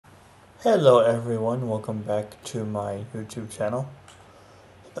Hello everyone, welcome back to my YouTube channel.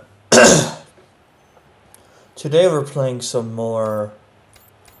 Today we're playing some more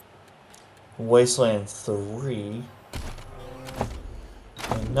Wasteland 3.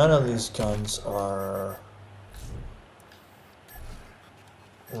 And none of these guns are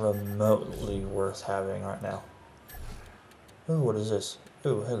remotely worth having right now. Ooh, what is this?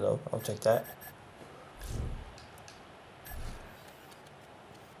 Ooh, hello, I'll take that.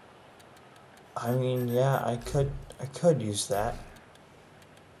 I mean, yeah, I could use that.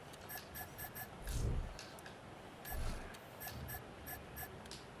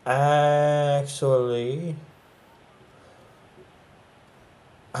 Actually,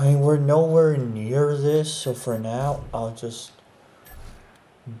 I mean, we're nowhere near this, so for now, I'll just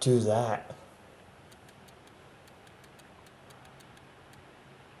do that.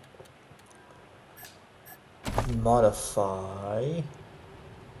 Modify.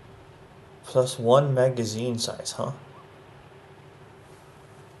 Plus 1 magazine size, huh?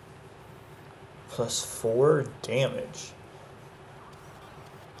 Plus 4 damage.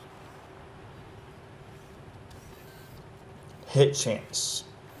 Hit chance.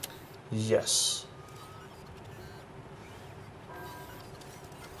 Yes.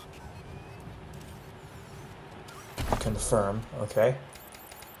 Confirm. Okay.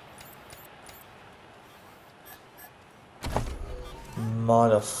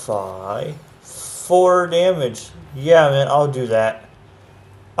 Modify. 4 damage. Yeah, man, I'll do that.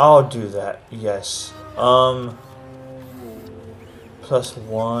 I'll do that. Yes. Plus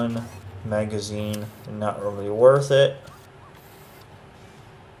 1 magazine. Not really worth it.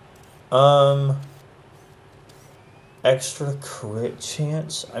 Extra crit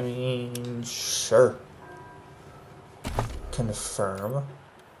chance? I mean, sure. Confirm.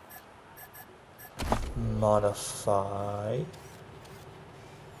 Modify.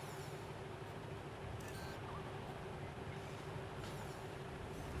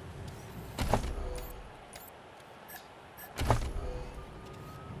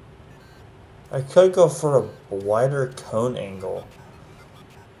 I could go for a wider cone angle,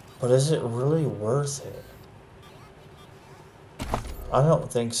 but is it really worth it? I don't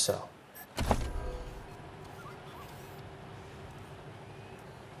think so.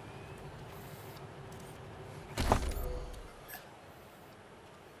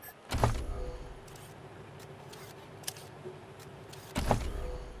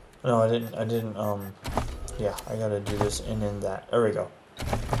 No, I didn't, yeah, I gotta do this and then that. There we go.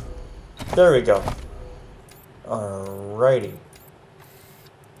 There we go. Alrighty.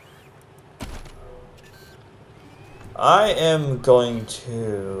 I am going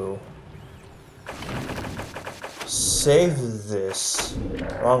to save this.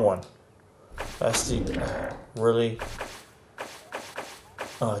 Wrong one. That's the really.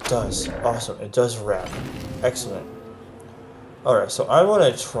 Oh, it does. Awesome. It does wrap. Excellent. Alright, so I want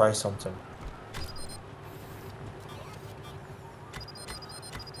to try something.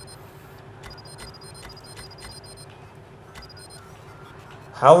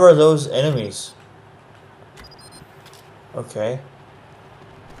 How are those enemies? Okay.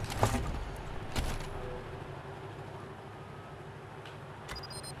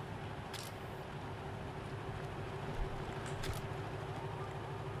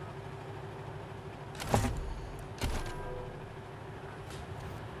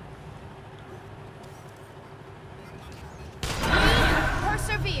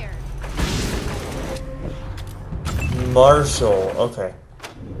 Persevere. Marshall. Okay.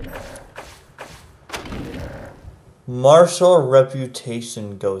 Martial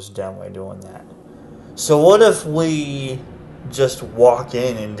reputation goes down by doing that. So what if we just walk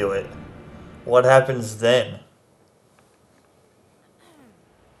in and do it? What happens then?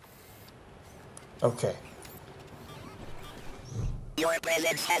 Okay. Your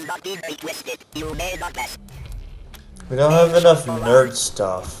presence has not been requested. You may not pass. We don't have enough nerd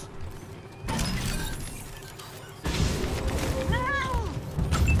stuff.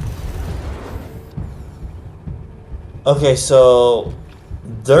 Okay, so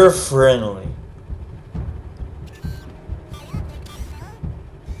they're friendly.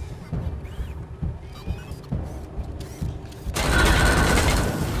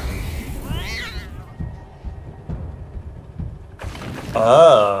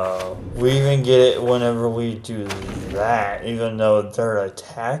 Oh, we even get it whenever we do that, even though they're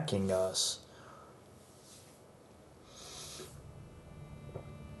attacking us.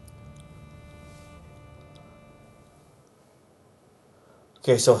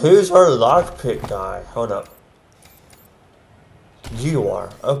 Okay, so who's our lockpick guy? Hold up. You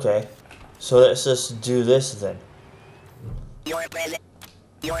are. Okay. So let's just do this then. Your presence.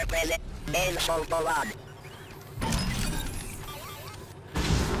 Your present is so on.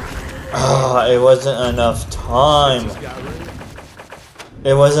 Ah, it wasn't enough time.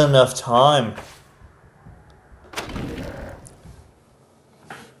 It wasn't enough time.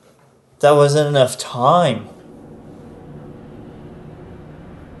 That wasn't enough time.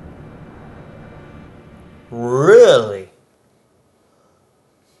 Really?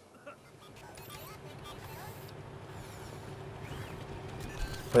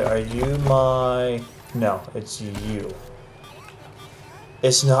 Wait, are you my... No, it's you.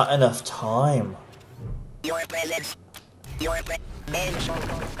 It's not enough time. Your presence. Your presence.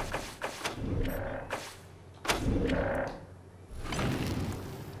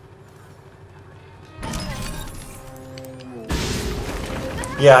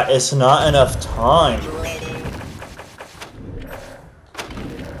 Yeah, it's not enough time.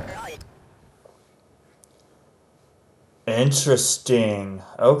 Interesting.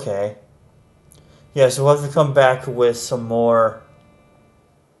 Okay. Yeah, so we'll have to come back with some more...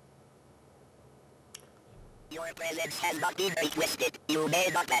 Your presence has not been requested. You may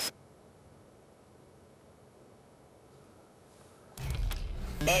not pass.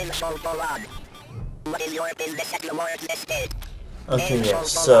 Ben so on. What is your business at the work estate? Okay, yeah,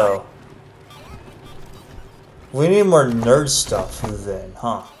 so... We need more nerd stuff then,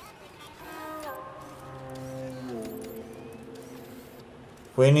 huh?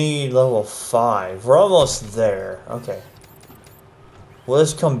 We need level 5. We're almost there. Okay. We'll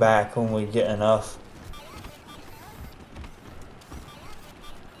just come back when we get enough.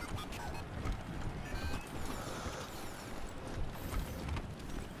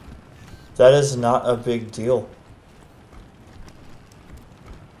 That is not a big deal.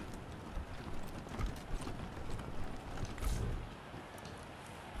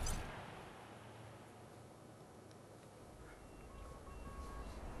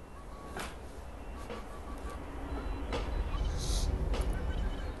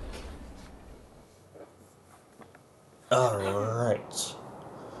 Alright.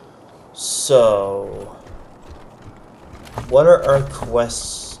 So... What are our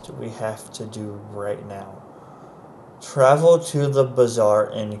quests we have to do right now? Travel to the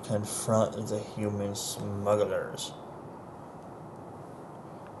bazaar and confront the human smugglers.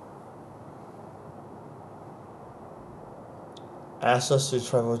 Ask us to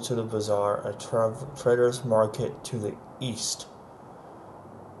travel to the bazaar, a trader's market to the east.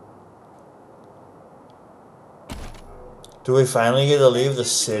 Do we finally get to leave the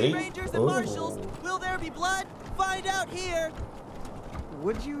city? Rangers and marshals, will there be blood? Find out here.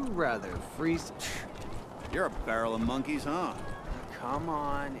 Would you rather freeze? You're a barrel of monkeys, huh? Come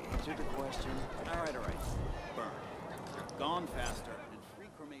on, answer the question. All right. Burn. Gone faster and free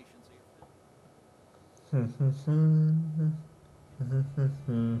cremation so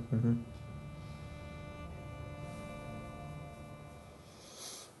you're...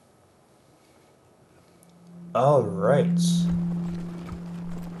 All right.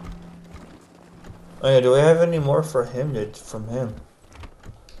 Oh yeah, do we have any more for him from him?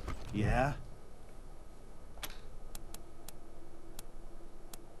 Yeah?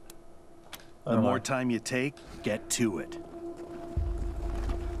 The more time you take, get to it.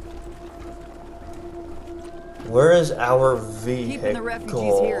 Where is our vehicle? Keeping the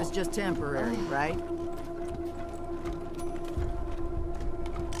refugees here is just temporary, right?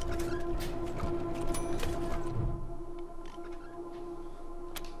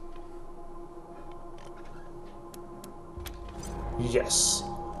 Yes.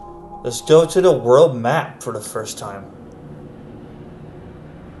 Let's go to the world map for the first time.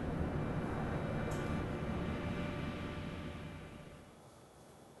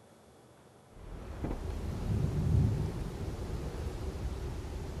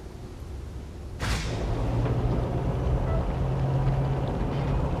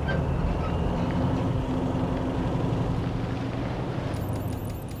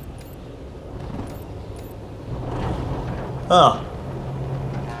 Huh.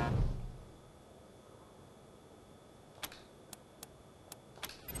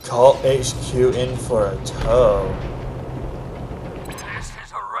 Call HQ in for a tow. This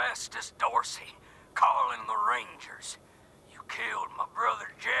is Orestes Dorsey, calling the Rangers. You killed my brother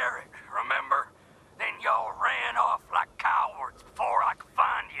Jarrett, remember? Then y'all ran off like cowards before I could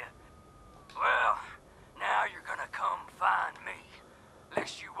find you. Well, now you're gonna come find me.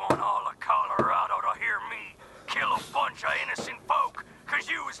 Unless you want all of Colorado to hear me kill a bunch of innocent folk, 'cause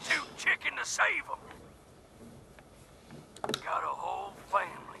you was too chicken to save them. Got a whole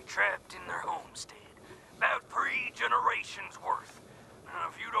family trapped in their homestead. About 3 generations worth. And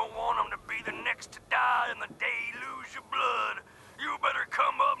if you don't want them to be the next to die and the day you lose your blood, you better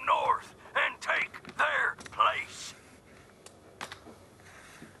come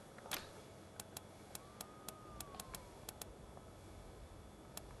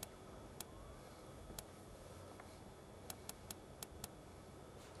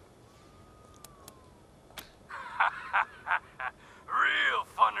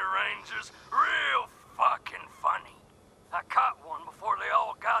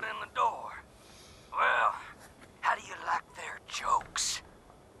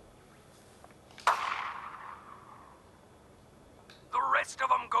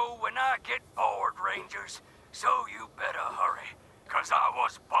get bored, Rangers, so you better hurry, 'cause I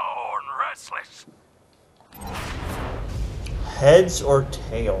was born restless. Heads or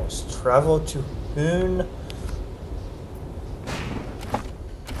tails? Travel to Hoon.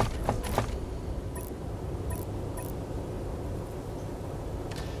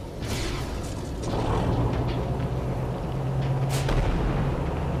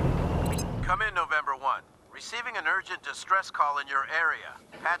 Come in, November 1. Receiving an urgent distress call in your area.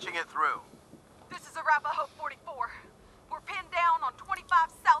 Patching it through. This is Arapahoe 44. We're pinned down on 25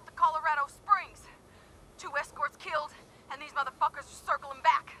 south of Colorado Springs. 2 escorts killed, and these motherfuckers are circling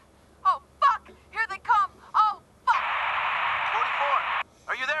back. Oh, fuck! Here they come! Oh, fuck! 44!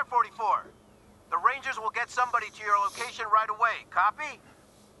 Are you there, 44? The Rangers will get somebody to your location right away. Copy?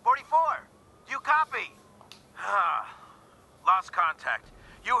 44! Do you copy? Lost contact.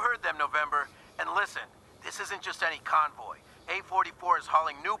 You heard them, November. And listen, this isn't just any convoy. A44 is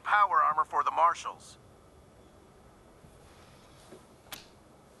hauling new power armor for the Marshals.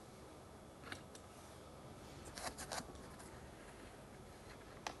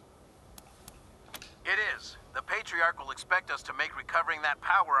 It is. The Patriarch will expect us to make recovering that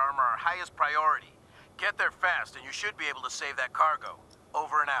power armor our highest priority. Get there fast, and you should be able to save that cargo.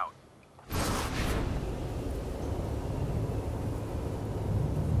 Over and out.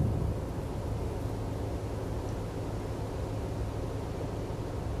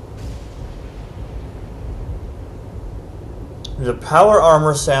 The power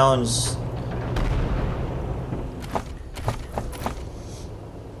armor sounds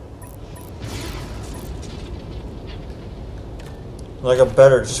like a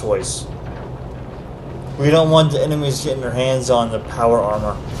better choice. We don't want the enemies getting their hands on the power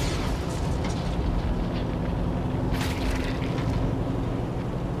armor.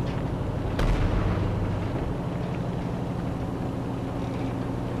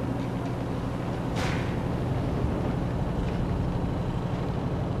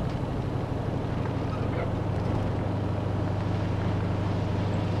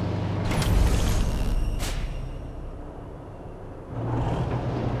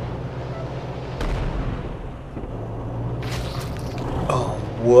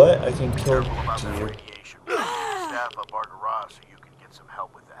 What? I can kill Careful about that deer. radiation. Staff up our garage so you can get some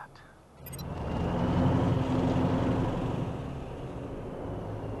help with that.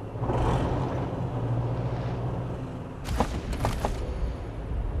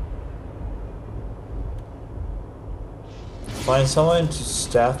 Find someone to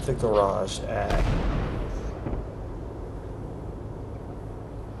staff the garage at.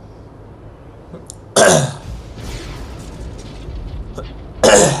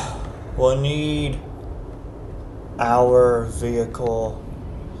 We'll need our vehicle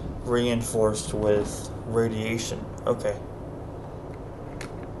reinforced with radiation. Okay.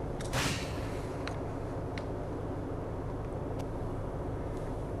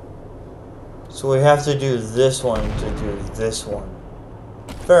 So we have to do this one to do this one.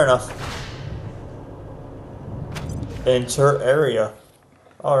 Fair enough. Enter area.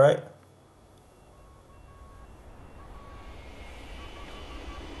 Alright.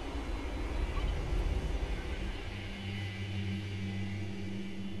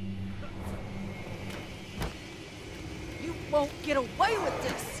 You won't get away with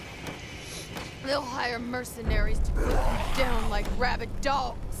this! They'll hire mercenaries to put you down like rabid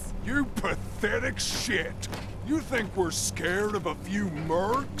dogs. You pathetic shit! You think we're scared of a few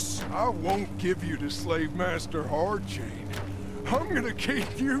mercs? I won't give you to Slave Master Hardchain. I'm gonna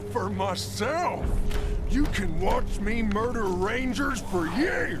keep you for myself. You can watch me murder Rangers for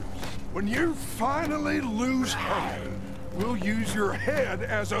years. When you finally lose hope, we'll use your head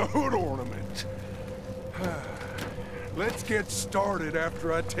as a hood ornament. Let's get started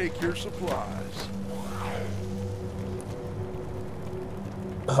after I take your supplies.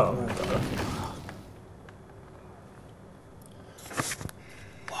 Oh my god.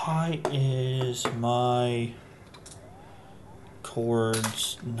 Why is my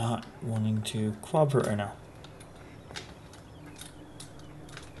cords not wanting to cooperate right now?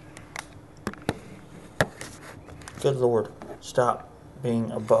 Good lord. Stop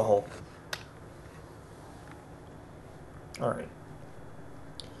being a butthole. Alright.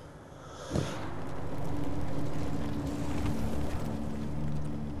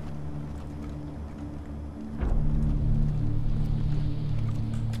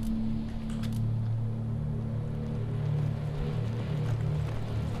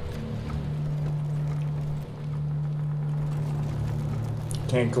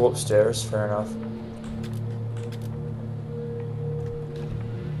 Can't go upstairs, fair enough.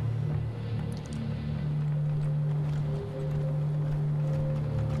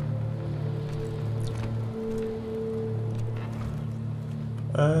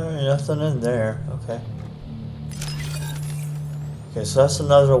 Nothing in there. Okay. Okay, so that's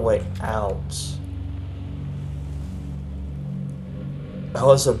another way out.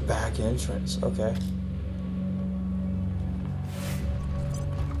 Oh, it's a back entrance. Okay.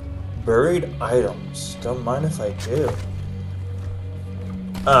 Buried items. Don't mind if I do.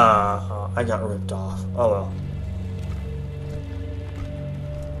 I got ripped off. Oh well.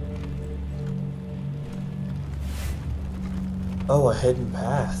 Oh, a hidden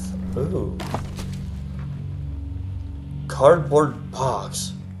path. Ooh. Cardboard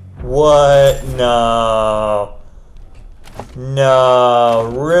box. What? No.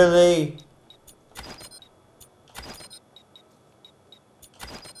 No, really?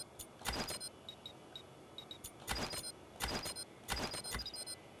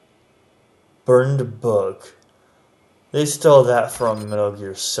 Burned book. They stole that from Metal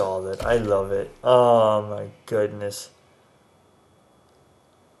Gear Solid. I love it. Oh my goodness.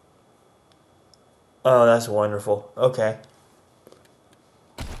 Oh, that's wonderful. Okay.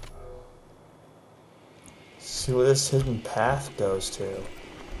 See where this hidden path goes to.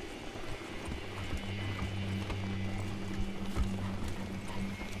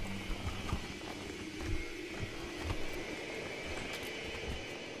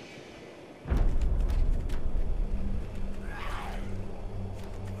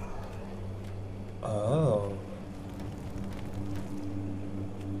 Oh.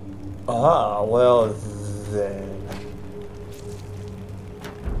 Ah, well then.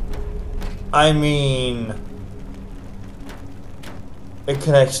 I mean, it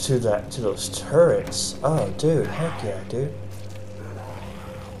connects to those turrets. Oh, dude, heck yeah, dude.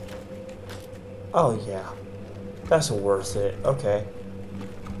 Oh yeah, that's worth it. Okay.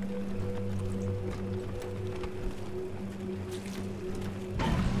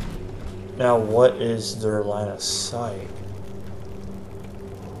 Now, what is their line of sight?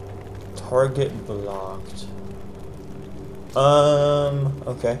 Target blocked.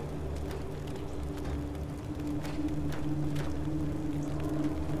 Okay.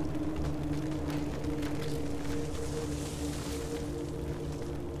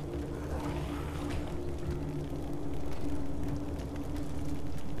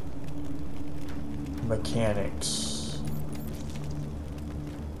 Mechanics.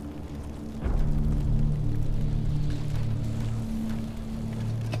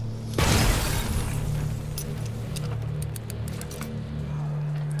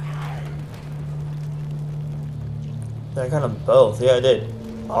 I got them both. Yeah, I did.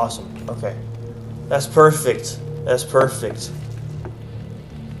 Awesome. Okay. That's perfect. That's perfect.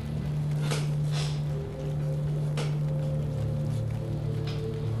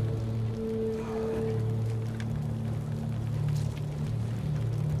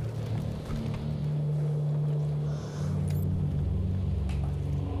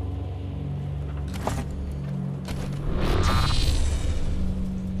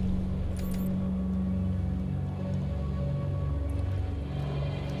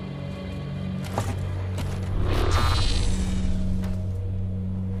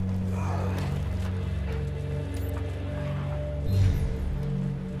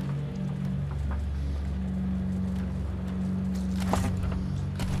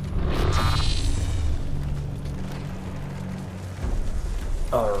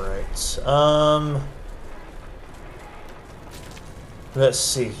 Alright, let's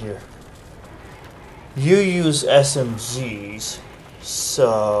see here. You use SMGs,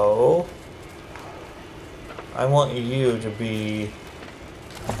 so I want you to be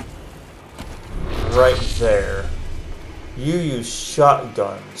right there. You use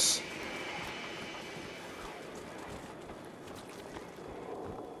shotguns.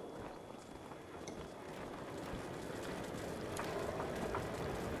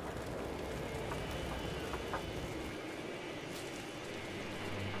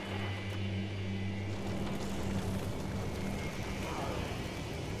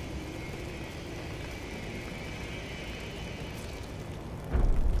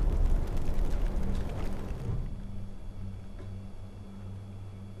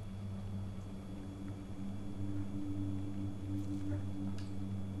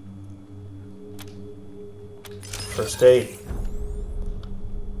 First aid.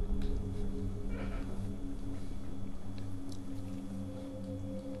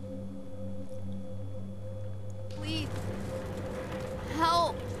 Please.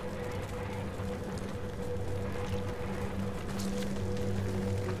 Help.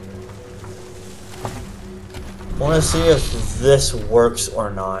 I want to see if this works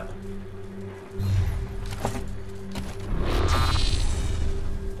or not.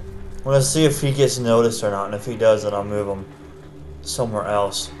 I want to see if he gets noticed or not, and if he does, then I'll move him. somewhere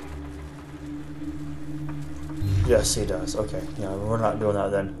else. Yes, he does. Okay, yeah, we're not doing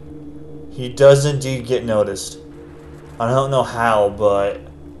that then. He does indeed get noticed. I don't know how, but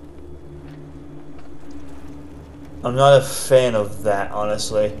I'm not a fan of that,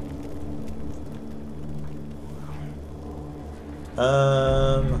 honestly.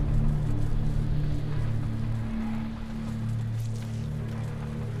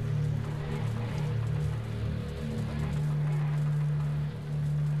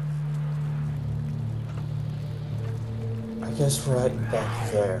 I guess right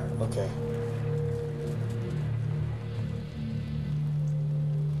back there. Okay.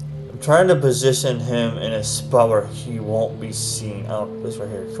 I'm trying to position him in a spot where he won't be seen. Oh, this right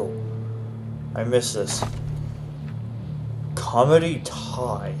here. Cool. I missed this. Comedy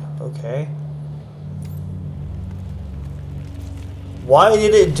tie. Okay. Why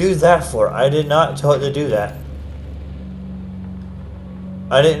did it do that for? I did not tell it to do that.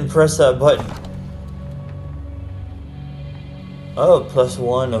 I didn't press that button. Oh,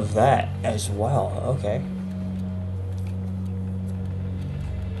 +1 of that as well. Okay.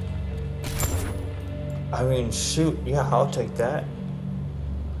 I mean, shoot. Yeah, I'll take that.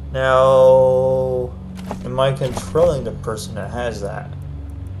 Now, am I controlling the person that has that?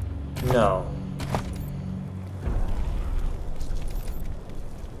 No.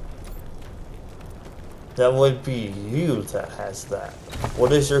 That would be you that has that.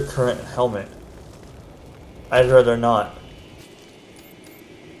 What is your current helmet? I'd rather not.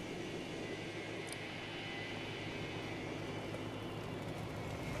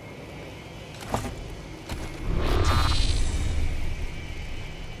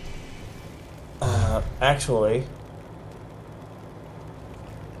 Actually,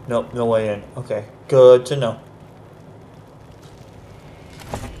 nope, no way in. Okay, good to know.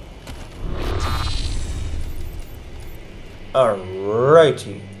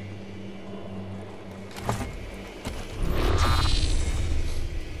 Alrighty.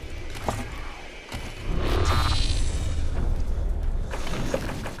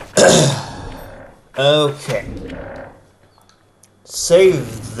 Okay.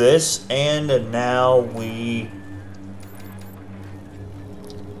 Save this, and now we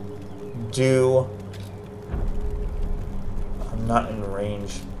do. I'm not in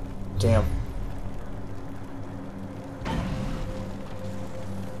range. Damn.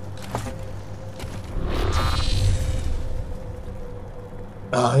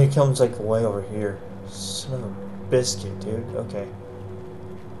 Oh, he comes like way over here. Son of a biscuit, dude. Okay.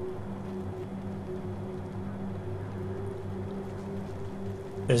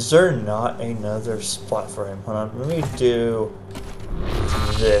 Is there not another spot for him? Hold on, let me do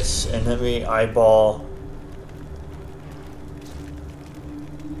this and let me eyeball.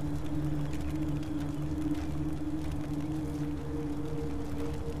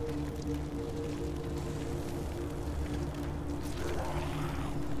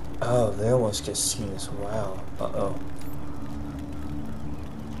 Oh, they almost get seen as well. Uh-oh.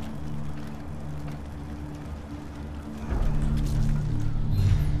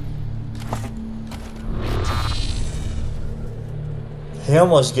 He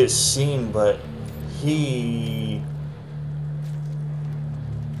almost gets seen, but he...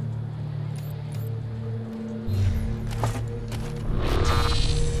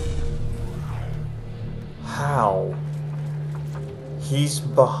 How? He's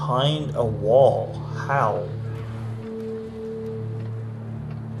behind a wall. How?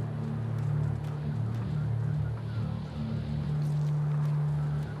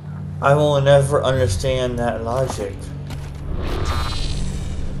 I will never understand that logic.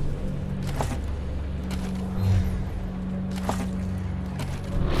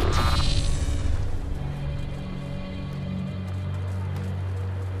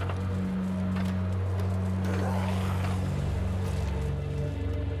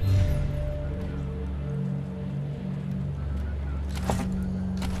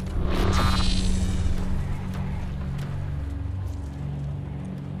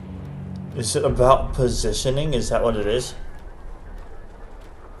 Is it about positioning? Is that what it is?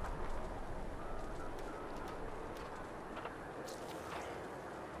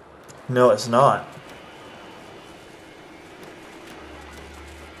 No, it's not.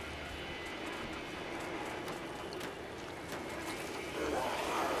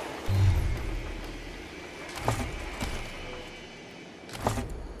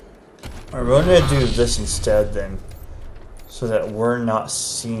 I'm going to do this instead then, so that we're not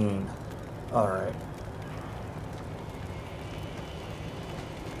seen. Alright.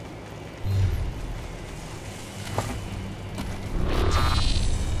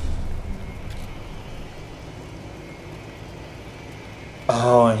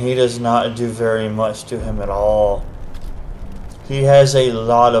 Oh, and he does not do very much to him at all. He has a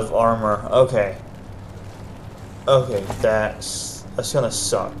lot of armor. Okay. Okay, that's gonna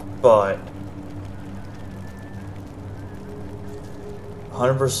suck, but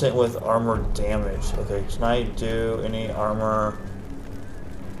 100% with armor damage. Okay, can I do any armor?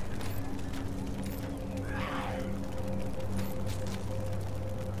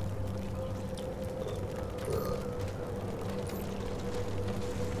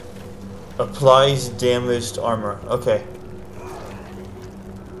 Applies damaged armor. Okay.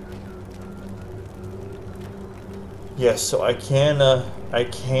 Yes, so I can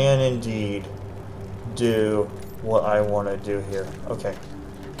indeed do what I want to do here. Okay.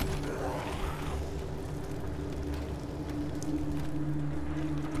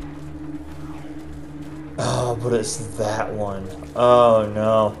 Oh, but it's that one. Oh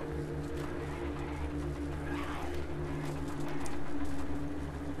no.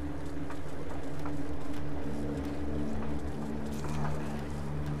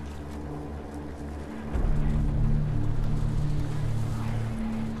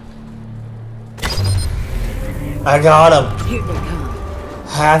 I got him. Here they come.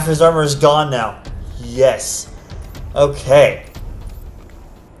 Half his armor is gone now. Yes. Okay.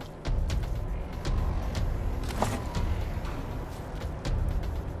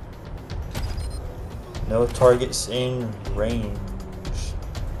 No targets in range.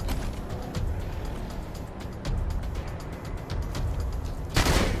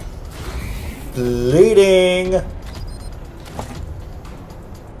 Bleeding.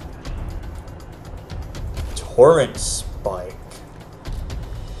 Torrent spike.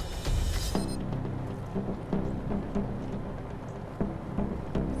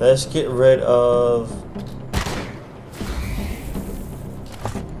 Let's get rid of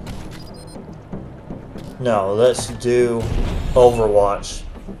no, let's do Overwatch.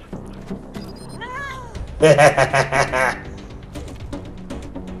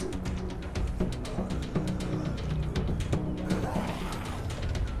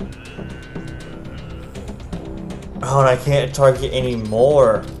 Oh, and I can't target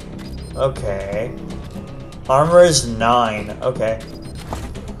anymore. Okay. Armor is 9. Okay.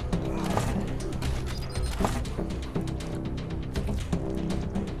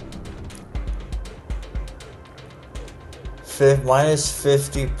 Minus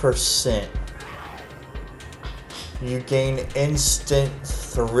 50%. You gain instant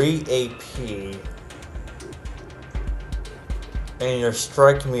 3 AP. And your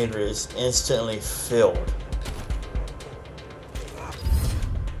strike meter is instantly filled.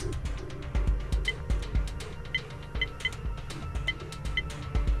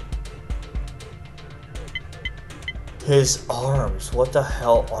 His arms, what the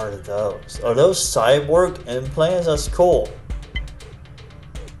hell are those? Are those cyborg implants? That's cool.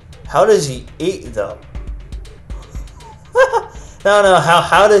 How does he eat though? No,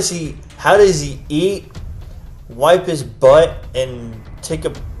 how does he eat, wipe his butt, and take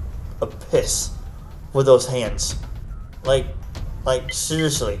a piss with those hands? Like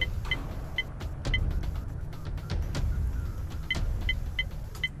seriously.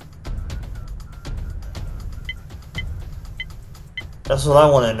 That's what I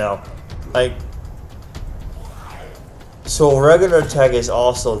want to know. Like, so regular attack is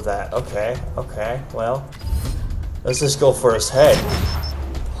also that. Okay, well, let's just go for his head.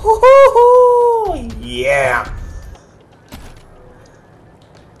 Woo-hoo-hoo! Yeah!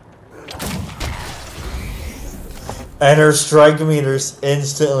 And her strike meter's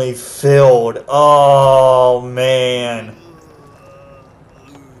instantly filled. Oh, man.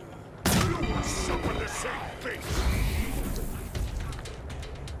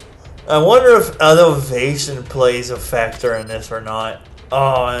 I wonder if elevation plays a factor in this or not.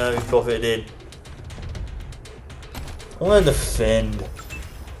 Oh, that'd be cool if it did. I'm gonna defend.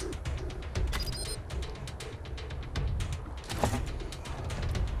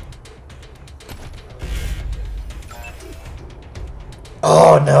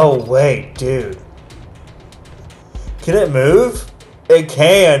 Oh, no, wait, dude. Can it move? It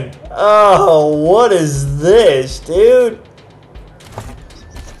can. Oh, what is this, dude?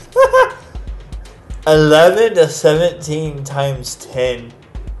 11 to 17 times 10.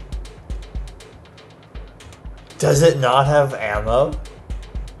 Does it not have ammo?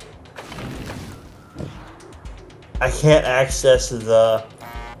 I can't access the...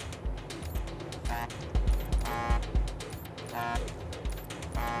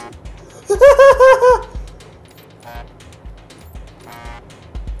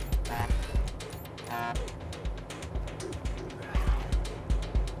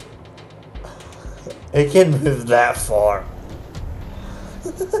 It can move that far.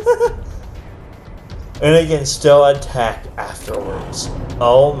 And it can still attack afterwards.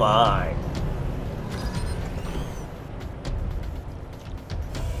 Oh my.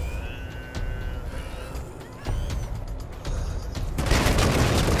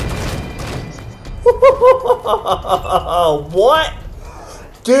 What?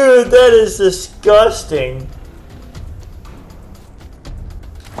 Dude, that is disgusting.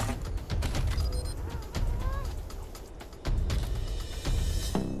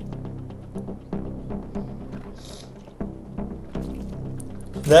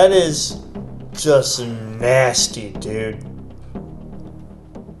 That is just nasty, dude.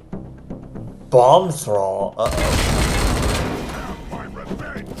 Bomb thrall. Uh-oh.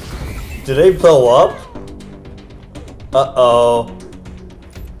 Did they blow up? Uh-oh.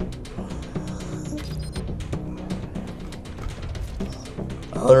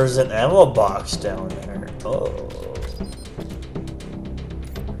 Oh, there's an ammo box down there. Oh.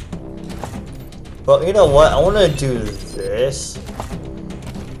 Well, you know what? I want to do this.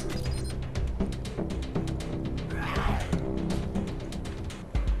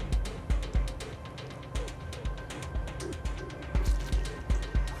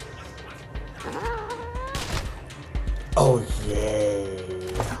 Oh, yay.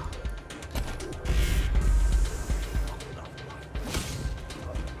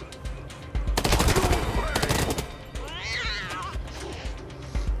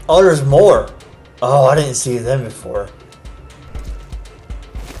 Oh, there's more. Oh, I didn't see them before.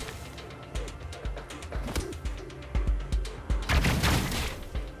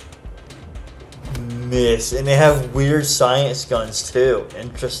 Miss. And they have weird science guns, too.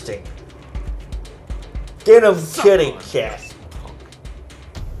 Interesting. Get him, kitty cat.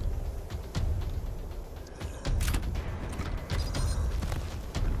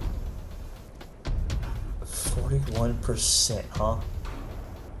 %, huh?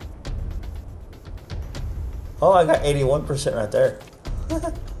 Oh, I got 81% right there.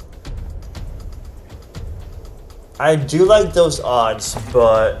 I do like those odds,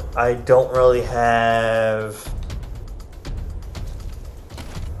 but I don't really have...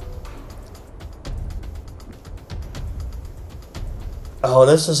 Oh,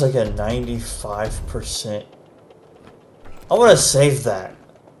 this is like a 95%. I want to save that.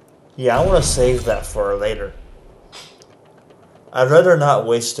 Yeah, I want to save that for later. I'd rather not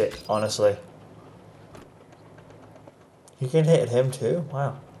waste it, honestly. You can hit him too?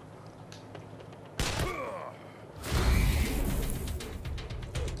 Wow.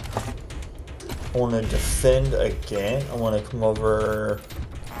 I want to defend again. I want to come over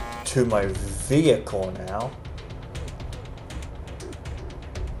to my vehicle now.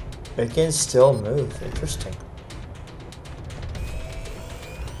 It can still move. Interesting.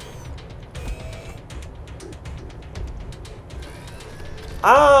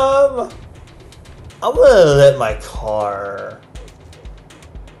 I'm gonna let my car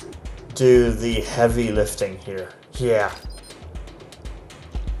do the heavy lifting here. Yeah.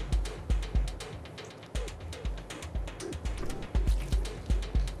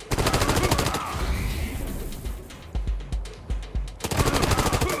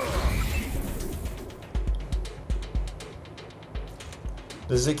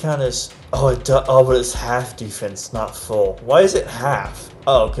 Does it count as... Oh, it does. Oh, but it's half defense, not full. Why is it half?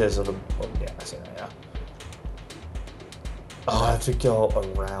 Oh, because of the... Oh, yeah, I see that, yeah. Oh, I have to go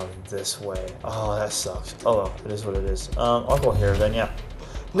around this way. Oh, that sucks. Oh, well, it is what it is. I'll go here then, yeah.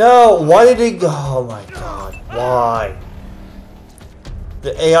 No! Why did he go? Oh, my God. Why?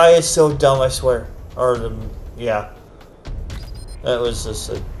 The AI is so dumb, I swear. Or the... Yeah. That was just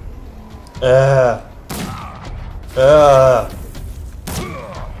a...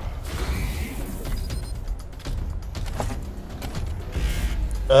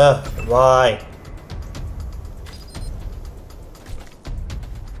 Why?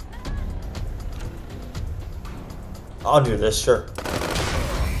 I'll do this, sure.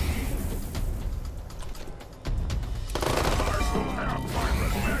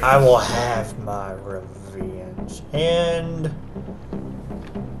 I will have my revenge. And...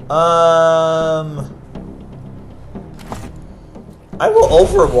 I will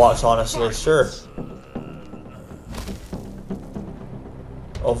Overwatch, honestly, sure.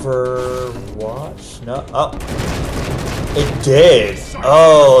 Overwatch? No. Oh. It did.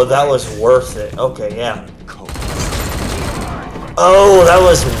 Oh, that was worth it. Okay, yeah. Oh, that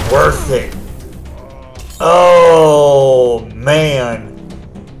was worth it. Oh, man.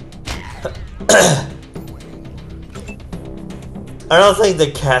 I don't think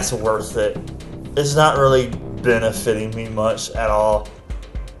the cat's worth it. It's not really benefiting me much at all.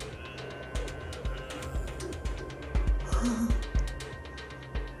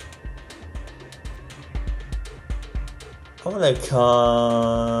 I'm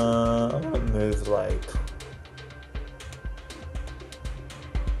gonna move like,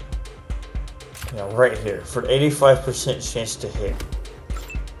 yeah, right here for 85% chance to hit.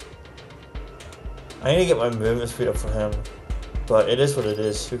 I need to get my movement speed up for him, but it is what it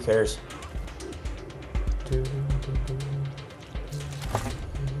is. Who cares?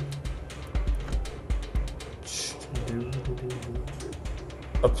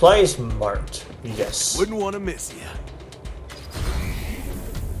 Apply is marked. Yes. Wouldn't want to miss you.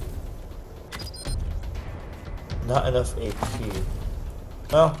 Not enough AP.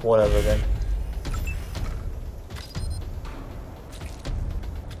 Oh, whatever then.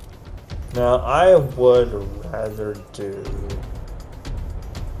 Now I would rather do.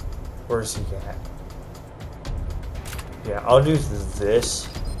 Where's he at? Yeah, I'll do this.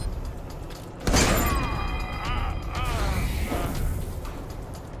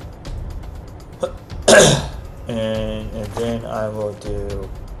 and then I will do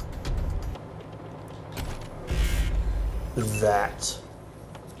that.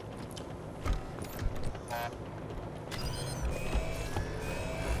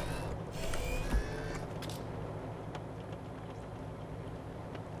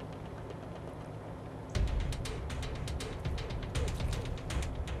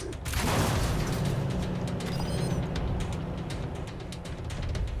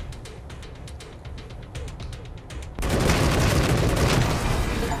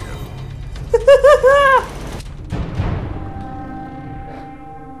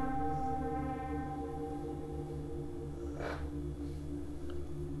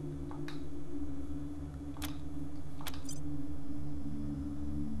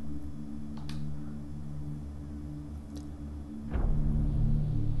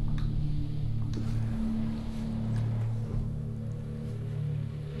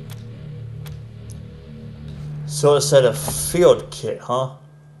 So it said a field kit, huh?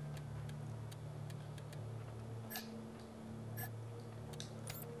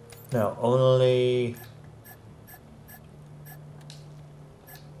 No, only...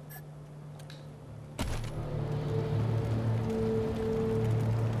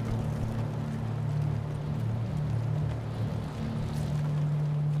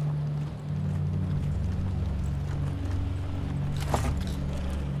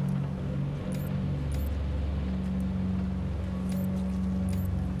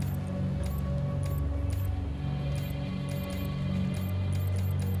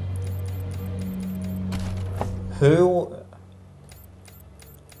 Who?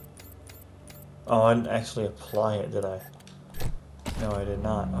 Oh, I didn't actually apply it, did I? No, I did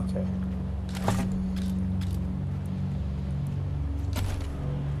not. Okay.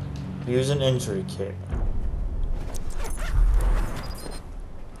 Use an injury kit.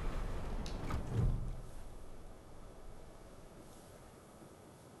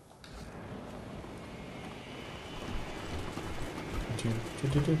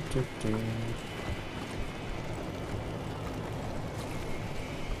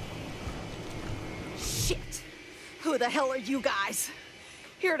 Shit! Who the hell are you guys?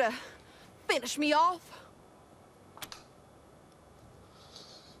 Here to finish me off?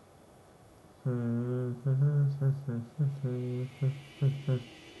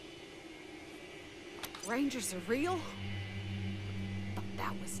 Rangers are real? Thought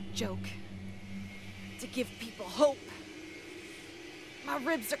that was a joke. To give people hope. My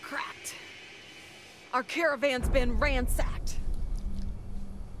ribs are cracked. Our caravan's been ransacked.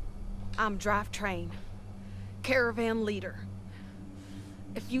 I'm drive train, caravan leader.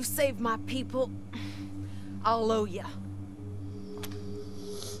 If you save my people, I'll owe ya.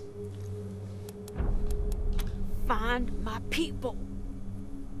 Find my people.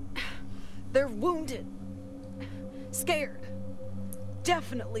 They're wounded, scared.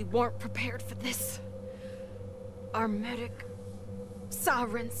 Definitely weren't prepared for this. Our medic,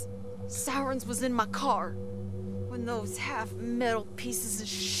 Sirens was in my car when those half-metal pieces of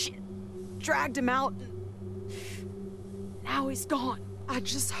shit dragged him out, and now he's gone. I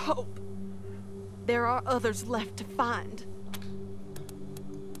just hope there are others left to find.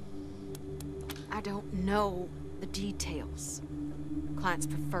 I don't know the details. Clients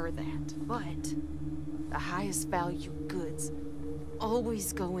prefer that, but the highest value goods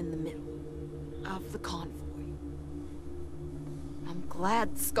always go in the middle of the convoy. I'm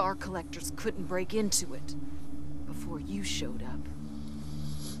glad Scar Collectors couldn't break into it before you showed up.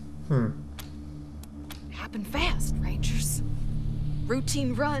 It happened fast, Rangers.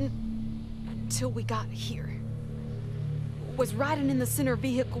 Routine run until we got here. Was riding in the center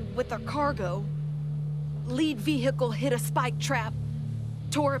vehicle with our cargo. Lead vehicle hit a spike trap,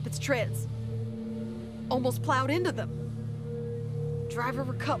 tore up its treads. Almost plowed into them. driver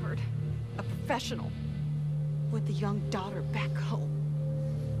recovered. A professional. With the young daughter back home.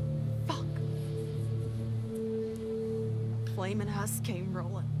 Fuck. Flaming Huss came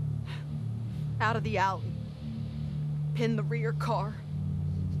rolling. Out of the alley. Pinned the rear car.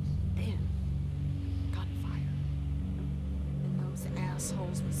 Then, gunfire. And those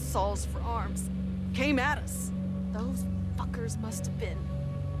assholes with saws for arms came at us. Those fuckers must have been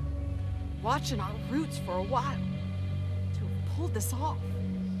watching our routes for a while to have pulled this off.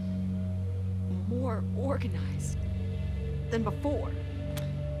 More organized than before.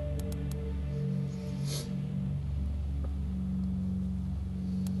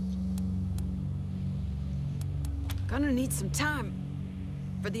 Gonna need some time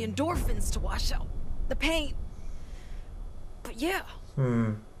for the endorphins to wash out the pain. But yeah,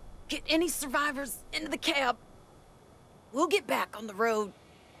 get any survivors into the cab. We'll get back on the road,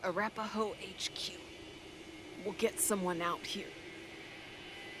 Arapahoe HQ. We'll get someone out here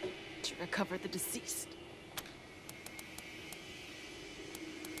to recover the deceased.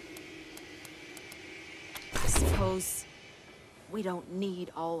 I suppose we don't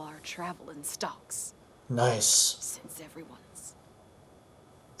need all our traveling stocks. Nice. Since everyone's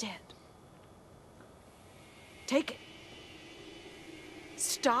dead. Take it.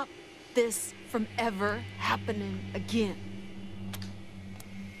 Stop this from ever happening again.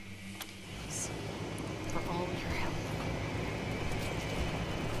 Thanks for all your help.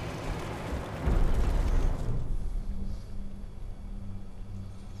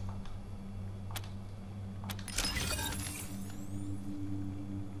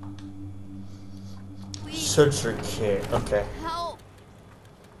 Search your kit. Okay. Help!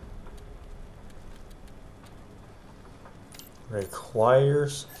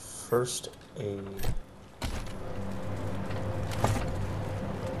 Requires first aid.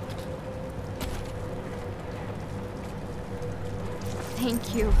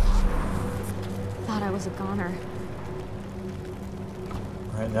 Thank you. Thought I was a goner.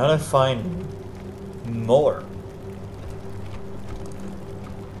 Alright, now to find more.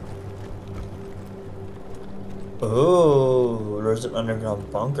 Oh, there's an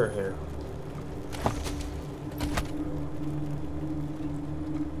underground bunker here.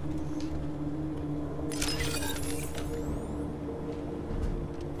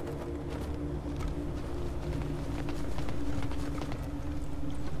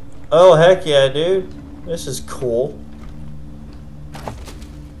 Oh, heck yeah, dude. This is cool.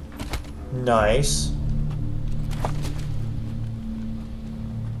 Nice.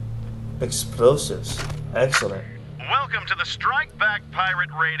 Explosives. Excellent. Welcome to the Strike Back Pirate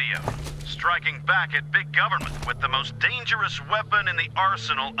Radio. Striking back at big government with the most dangerous weapon in the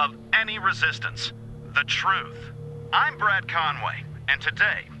arsenal of any resistance. The truth. I'm Brad Conway, and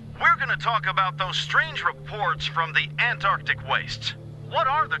today, we're gonna talk about those strange reports from the Antarctic wastes. What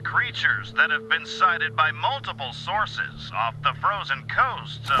are the creatures that have been sighted by multiple sources off the frozen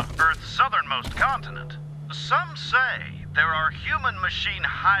coasts of Earth's southernmost continent? Some say there are human-machine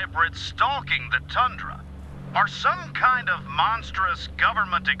hybrids stalking the tundra. Are some kind of monstrous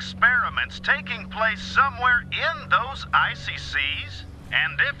government experiments taking place somewhere in those icy seas?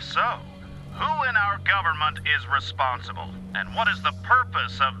 And if so, who in our government is responsible? And what is the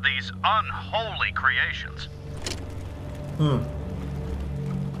purpose of these unholy creations?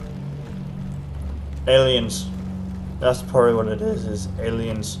 Aliens. That's probably what it is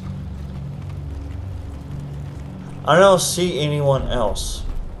aliens. I don't see anyone else.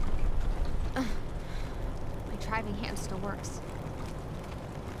 My driving hand still works.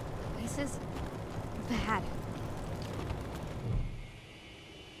 This is bad.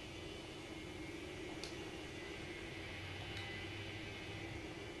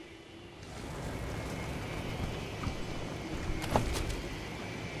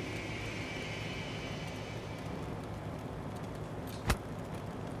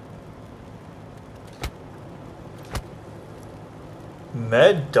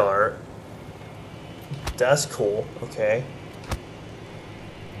 Med dart. That's cool. Okay.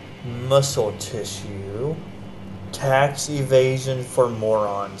 Muscle tissue. Tax evasion for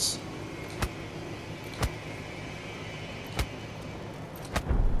morons.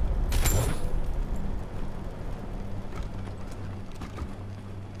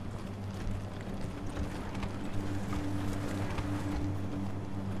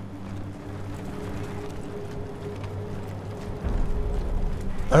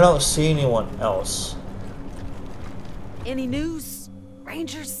 I don't see anyone else. Any news,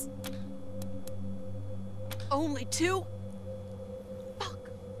 Rangers? Only 2? Fuck.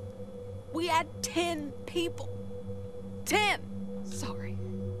 We had 10 people. 10! Sorry.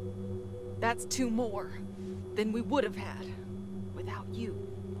 That's 2 more than we would have had without you.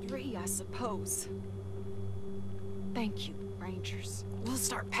 3, I suppose. Thank you, Rangers. We'll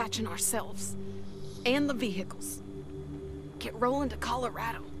start patching ourselves. And the vehicles. Get rolling to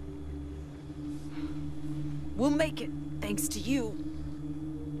Colorado. We'll make it, thanks to you.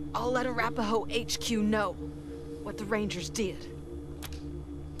 I'll let Arapahoe HQ know what the Rangers did.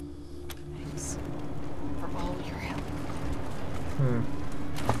 Thanks for all your help.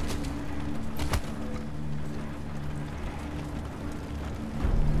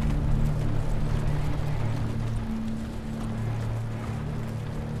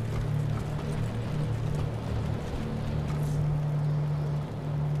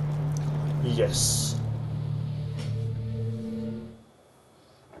 Yes.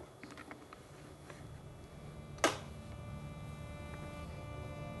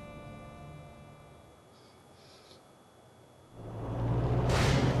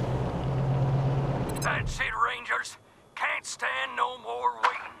 That's it, Rangers. Can't stand no more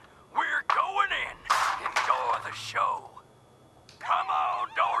waiting. We're going in. Enjoy the show. Come on,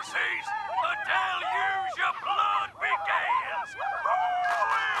 Dorseys. The deluge of blood begins.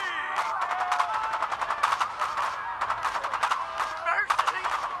 Mercy,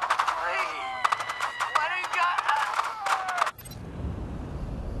 please. What you got?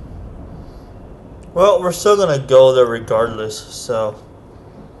 Well, we're still gonna go there regardless, so.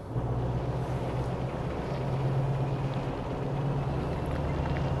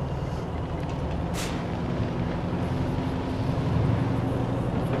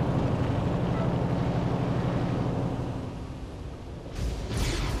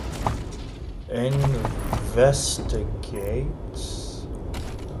 Investigate.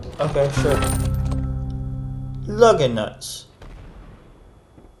 Okay, sure. Lugger nuts.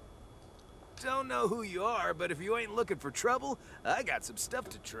 Don't know who you are, but if you ain't looking for trouble, I got some stuff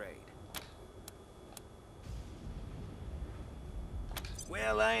to trade.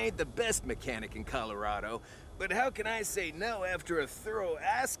 Well, I ain't the best mechanic in Colorado, but how can I say no after a thorough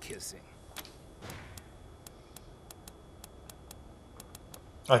ass-kissing?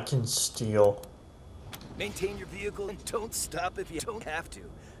 I can steal. Maintain your vehicle and don't stop if you don't have to.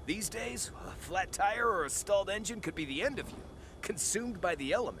 These days, a flat tire or a stalled engine could be the end of you, consumed by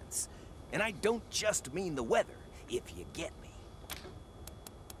the elements. And I don't just mean the weather, if you get me.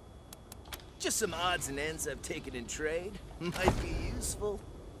 Just some odds and ends I've taken in trade. Might be useful.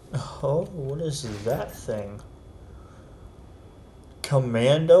 Oh, what is that thing?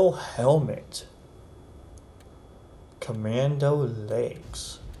 Commando helmet. Commando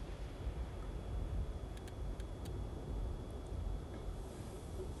legs.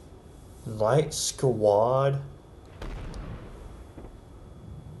 Light squad.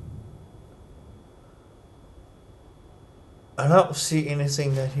 I don't see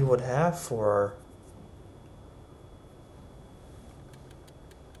anything that he would have for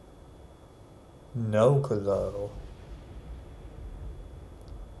no glow.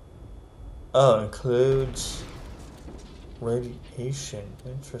 Oh, includes radiation.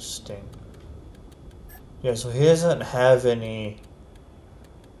 Interesting. Yeah, so he doesn't have any.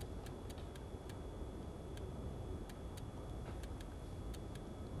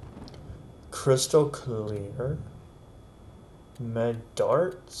 Crystal clear. Med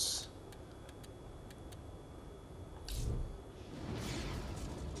darts.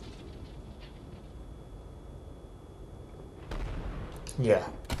 Yeah.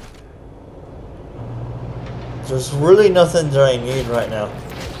 There's really nothing that I need right now.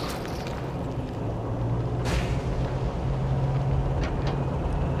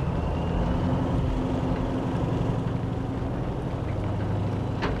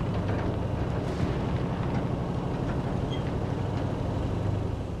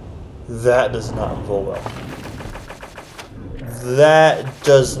 That does not bode well. That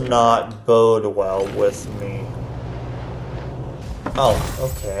does not bode well with me. Oh,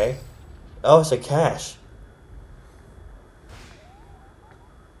 okay. Oh, it's a cache.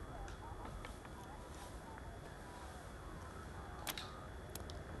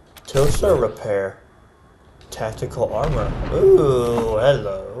 Toaster repair. Tactical armor. Ooh,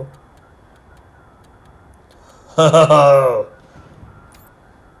 hello. Oh.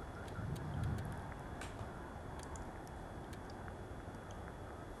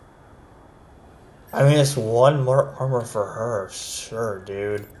 I mean, it's one more armor for her. Sure,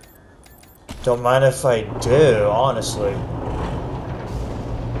 dude. Don't mind if I do, honestly.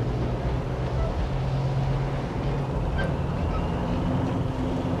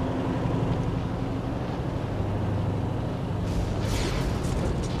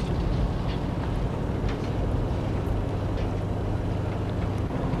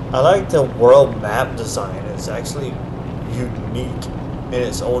 I like the world map design. It's actually unique in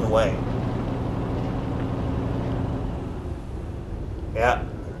its own way. Yeah,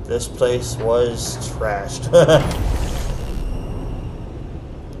 this place was trashed.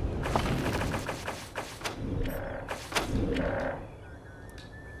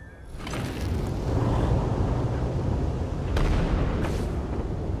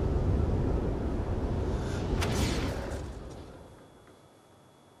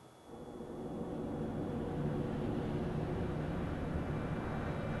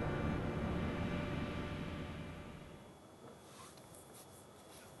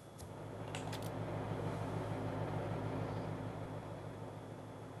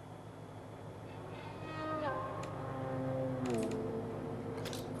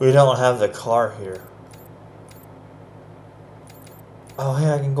 We don't have the car here. Oh,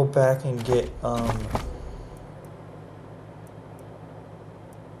 hey, I can go back and get,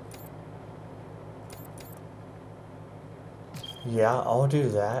 yeah, I'll do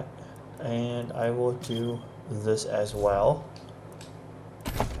that. And I will do this as well.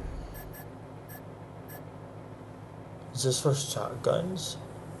 Is this for shotguns?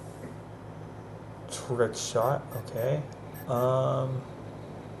 Trick shot, okay.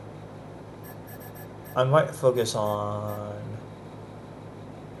 I might focus on...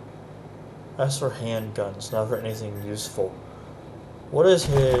 That's for handguns, not for anything useful. What is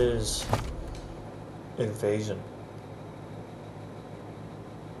his evasion?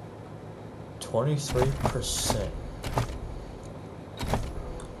 23%.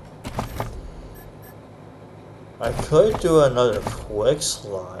 I could do another quick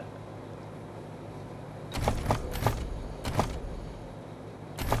slot.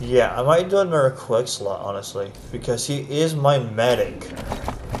 Yeah, I might do another quick slot, honestly, because he is my medic.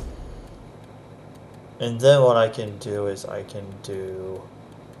 And then what I can do is I can do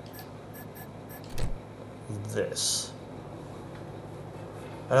this.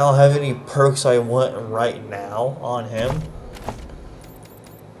 I don't have any perks I want right now on him.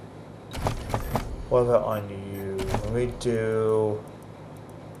 What about on you? Let me do...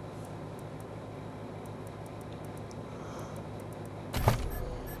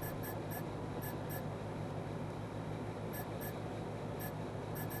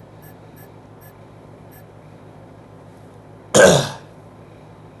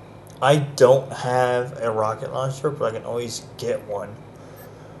 I don't have a rocket launcher, but I can always get one.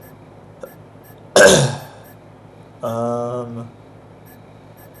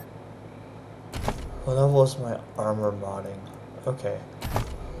 What level is my armor modding? Okay.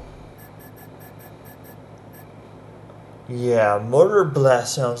 Yeah, mortar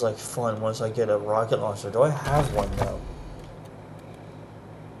blast sounds like fun once I get a rocket launcher. Do I have one though?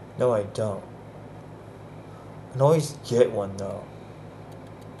 No, I don't. I can always get one though.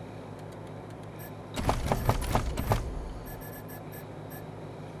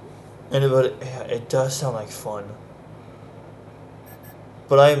 And it does sound like fun.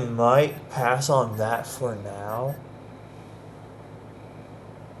 But I might pass on that for now.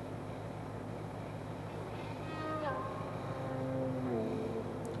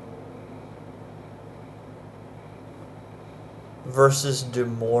 Versus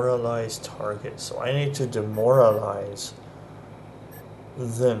demoralize targets. So I need to demoralize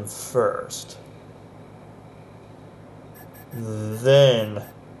them first. Then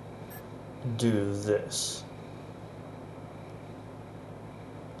do this.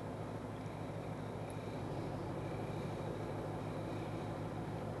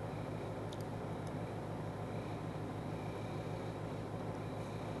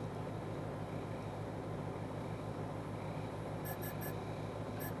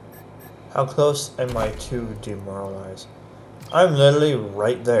 How close am I to demoralize? I'm literally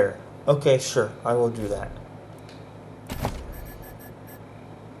right there. Okay, sure, I will do that.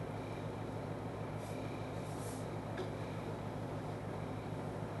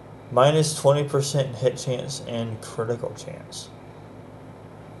 Minus 20% hit chance and critical chance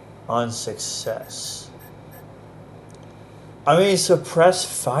on success. I mean, suppressed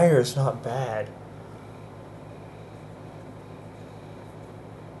fire is not bad.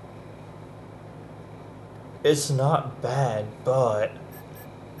 It's not bad, but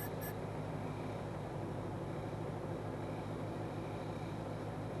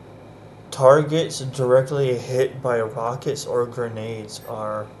targets directly hit by rockets or grenades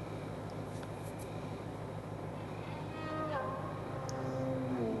are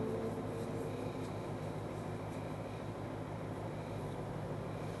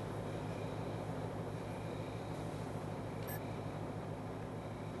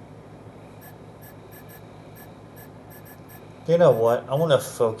you know what? I want to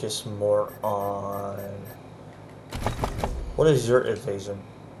focus more on What is your evasion?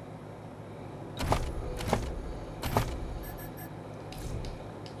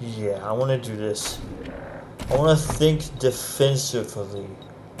 Yeah, I want to do this. I want to think defensively.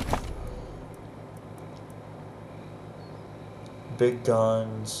 Big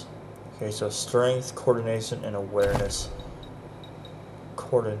guns. Okay, so strength, coordination, and awareness.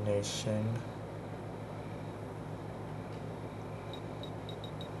 Coordination.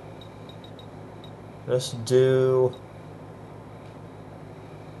 Let's do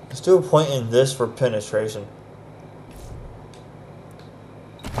a point in this for penetration.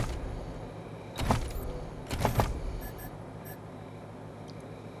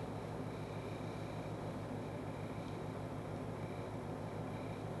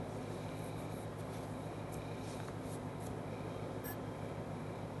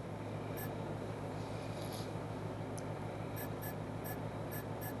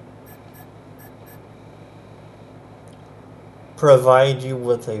 Provide you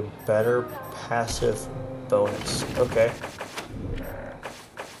with a better passive bonus. Okay.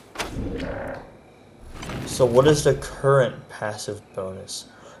 So what is the current passive bonus?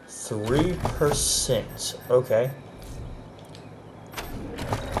 3%. Okay.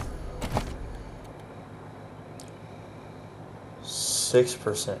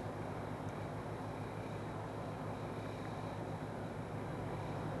 %.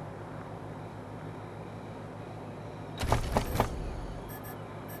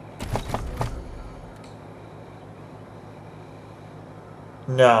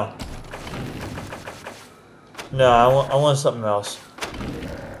 No. No, I want something else.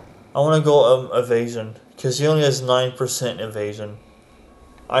 I want to go evasion, because he only has 9% evasion.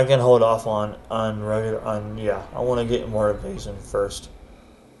 I can hold off on regular, yeah, I want to get more evasion first.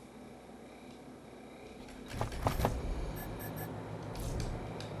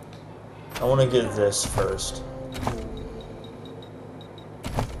 I want to get this first.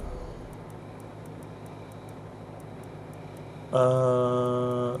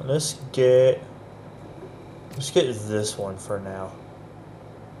 Let's get this one for now.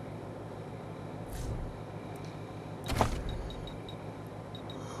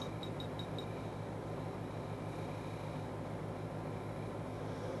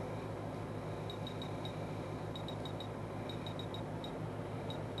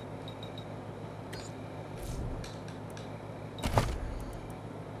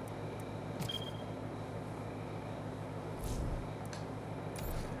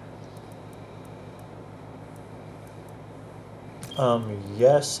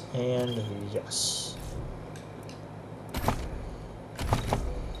 Yes and yes.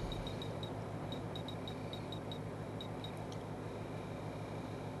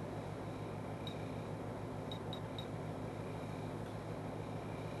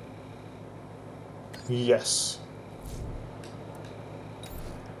 Yes.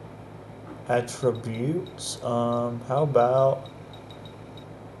 Attributes, how about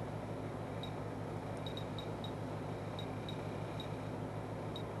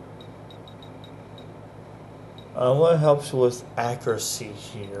what helps with accuracy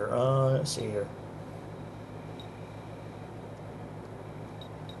here? Let's see here.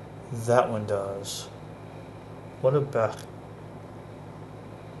 That one does. What about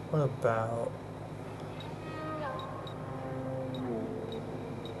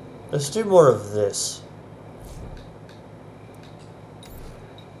let's do more of this.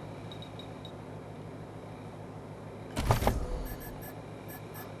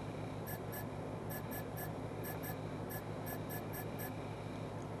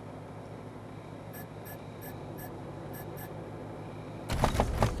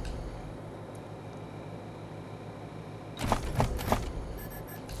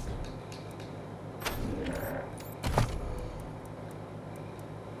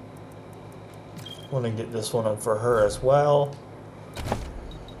 I want to get this one up for her as well.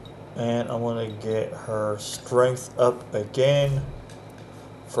 And I want to get her strength up again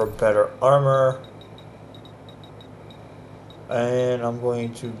for better armor. And I'm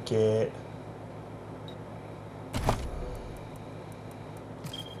going to get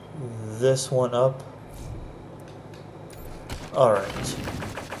this one up. Alright.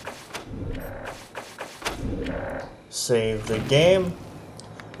 Save the game.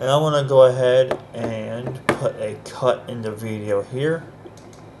 And I want to go ahead and put a cut in the video here.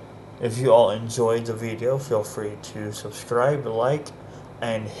 If you all enjoyed the video, feel free to subscribe, like,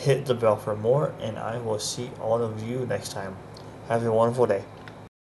 and hit the bell for more. And I will see all of you next time. Have a wonderful day.